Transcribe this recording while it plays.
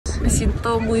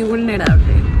siento muy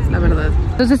vulnerable, la verdad.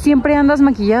 Entonces siempre andas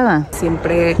maquillada.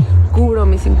 Siempre cubro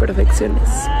mis imperfecciones.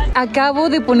 Acabo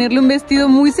de ponerle un vestido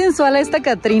muy sensual a esta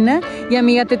Catrina y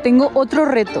amiga, te tengo otro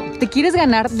reto. ¿Te quieres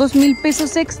ganar 2,000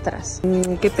 pesos extras?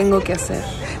 ¿Qué tengo que hacer?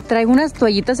 Traigo unas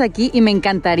toallitas aquí y me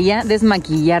encantaría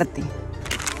desmaquillarte.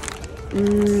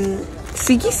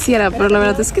 Sí quisiera, pero la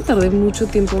verdad es que tardé mucho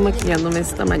tiempo maquillándome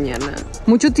esta mañana.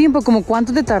 ¿Mucho tiempo? ¿Cómo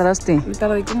cuánto te tardaste? Me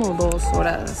tardé como 2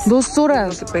 horas. 2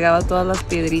 horas. Se pegaba todas las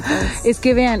piedritas. Es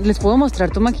que vean, les puedo mostrar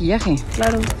tu maquillaje.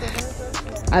 Claro.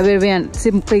 A ver, vean,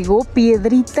 se pegó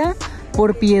piedrita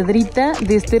por piedrita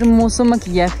de este hermoso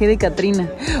maquillaje de Catrina.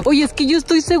 Oye, es que yo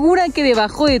estoy segura que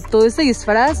debajo de todo ese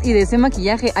disfraz y de ese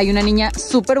maquillaje hay una niña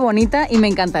súper bonita y me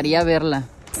encantaría verla.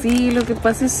 Sí, lo que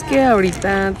pasa es que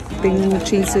ahorita tengo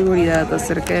mucha inseguridad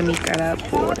acerca de mi cara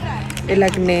por el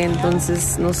acné,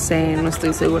 entonces no sé, no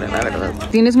estoy segura, la verdad.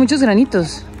 ¿Tienes muchos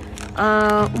granitos?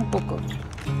 Un poco.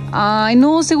 Ay,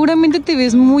 no, seguramente te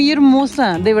ves muy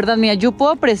hermosa. De verdad, mira, yo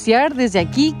puedo apreciar desde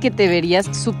aquí que te verías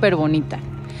súper bonita.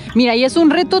 Mira, y es un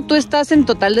reto, tú estás en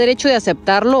total derecho de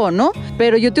aceptarlo o no,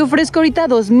 pero yo te ofrezco ahorita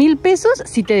 2,000 pesos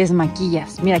si te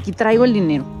desmaquillas. Mira, aquí traigo el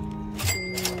dinero.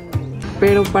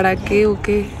 ¿Pero para qué o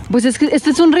qué? Pues es que este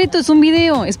es un reto, es un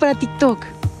video, es para TikTok.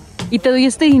 Y te doy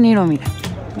este dinero, mira.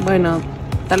 Bueno,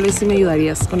 tal vez sí me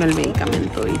ayudarías con el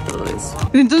medicamento y todo eso.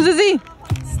 Entonces sí.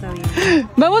 Está bien.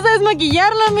 ¡Vamos a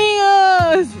desmaquillarla,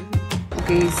 amigos!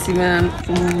 Ok, sí me dan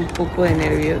un poco de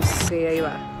nervios. Sí, ahí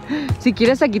va. Si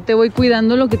quieres, aquí te voy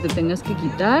cuidando lo que te tengas que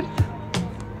quitar.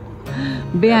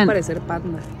 Vean. Va a parecer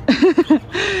panda.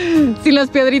 Si las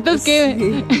piedritas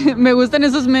que Sí. me gustan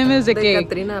esos memes de que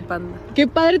Catrina panda. qué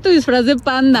padre tu disfraz de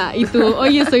panda. Y tú,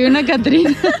 oye, soy una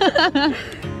Catrina.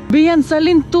 Vean,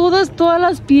 salen todas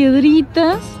las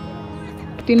piedritas.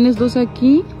 Tienes 2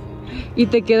 aquí y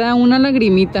te queda una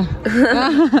lagrimita.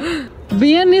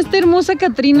 Vean, esta hermosa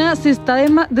Catrina se está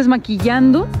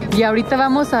desmaquillando y ahorita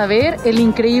vamos a ver el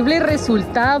increíble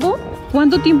resultado.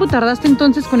 ¿Cuánto tiempo tardaste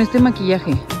entonces con este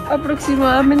maquillaje?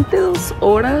 Aproximadamente 2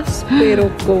 horas, pero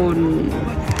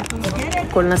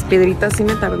con las piedritas sí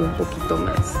me tardé un poquito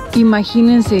más.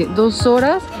 Imagínense, 2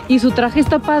 horas y su traje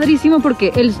está padrísimo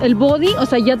porque el body, o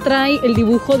sea, ya trae el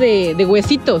dibujo de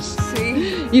huesitos.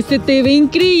 Sí. Y se te ve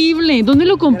increíble. ¿Dónde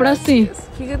lo compraste? Gracias.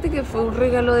 Fíjate que fue un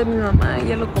regalo de mi mamá,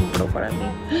 ella lo compró para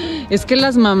mí. Es que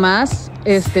las mamás,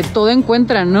 todo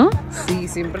encuentran, ¿no? Sí,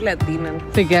 siempre le atinan.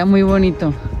 Te queda muy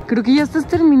bonito. Creo que ya estás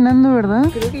terminando, ¿verdad?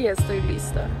 Creo que ya estoy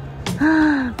lista.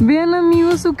 Vean,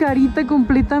 amigos, su carita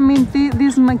completamente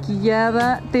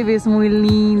desmaquillada. Te ves muy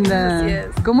linda. Gracias.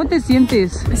 ¿Cómo te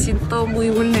sientes? Me siento muy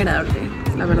vulnerable,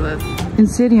 la verdad. ¿En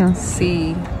serio?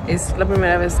 Sí, es la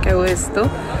primera vez que hago esto,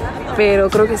 pero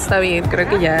creo que está bien. Creo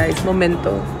que ya es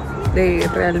momento de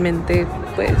realmente,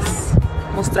 pues,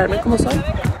 mostrarme como soy.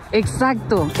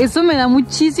 Exacto, eso me da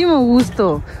muchísimo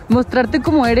gusto, mostrarte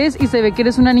como eres y se ve que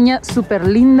eres una niña súper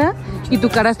linda y tu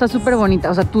cara está súper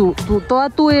bonita, o sea, toda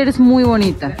tú eres muy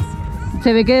bonita.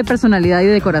 Se ve que de personalidad y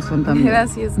de corazón también.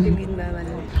 Gracias, qué linda, Dani.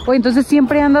 Oye, entonces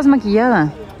siempre andas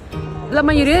maquillada. La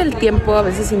mayoría del tiempo a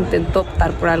veces intento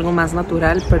optar por algo más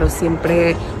natural, pero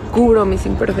siempre cubro mis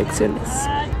imperfecciones.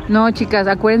 No, chicas,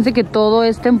 acuérdense que todo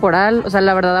es temporal, o sea,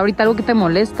 la verdad, ahorita algo que te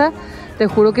molesta, te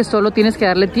juro que solo tienes que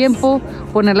darle tiempo,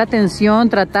 ponerle atención,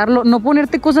 tratarlo, no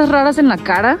ponerte cosas raras en la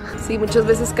cara. Sí, muchas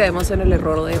veces caemos en el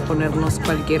error de ponernos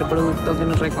cualquier producto que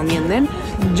nos recomienden.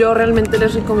 Yo realmente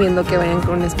les recomiendo que vayan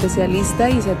con un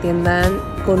especialista y se atiendan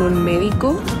con un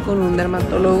médico, con un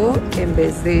dermatólogo, en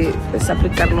vez de pues,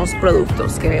 aplicarnos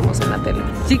productos que vemos en la tele.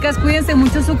 Chicas, cuídense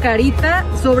mucho su carita,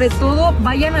 sobre todo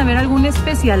vayan a ver a algún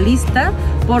especialista,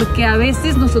 porque a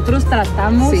veces nosotros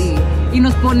tratamos y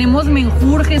nos ponemos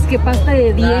menjurjes, que pasta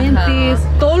de dientes,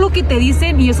 todo lo que te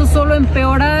dicen y eso solo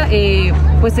empeora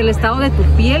pues el estado de tu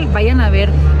piel. Vayan a ver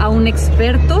a un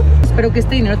experto. Espero que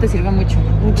este dinero te sirva mucho.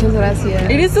 Muchas gracias.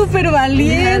 Eres súper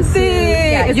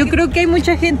valiente. Gracias. Yo creo que hay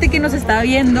mucha gente que nos está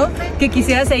viendo que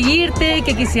quisiera seguirte,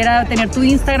 que quisiera tener tu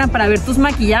Instagram para ver tus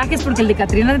maquillajes, porque el de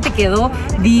Catrina te quedó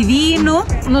divino.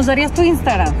 ¿Nos darías tu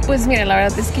Instagram? Pues mira, la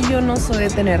verdad es que yo no soy de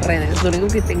tener redes, lo único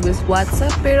que tengo es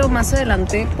WhatsApp, pero más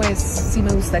adelante pues sí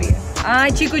me gustaría.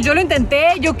 Ay, chicos, yo lo intenté,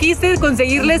 yo quise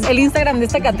conseguirles el Instagram de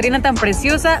esta Catrina tan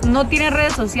preciosa, no tiene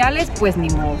redes sociales, pues ni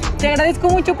modo. Te agradezco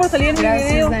mucho por salir en mi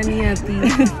video. Gracias, Dani, a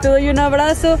ti. Te doy un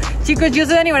abrazo. Chicos, yo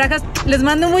soy Dani Barajas, les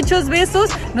mando muchos besos,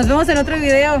 nos vemos en otro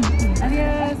video.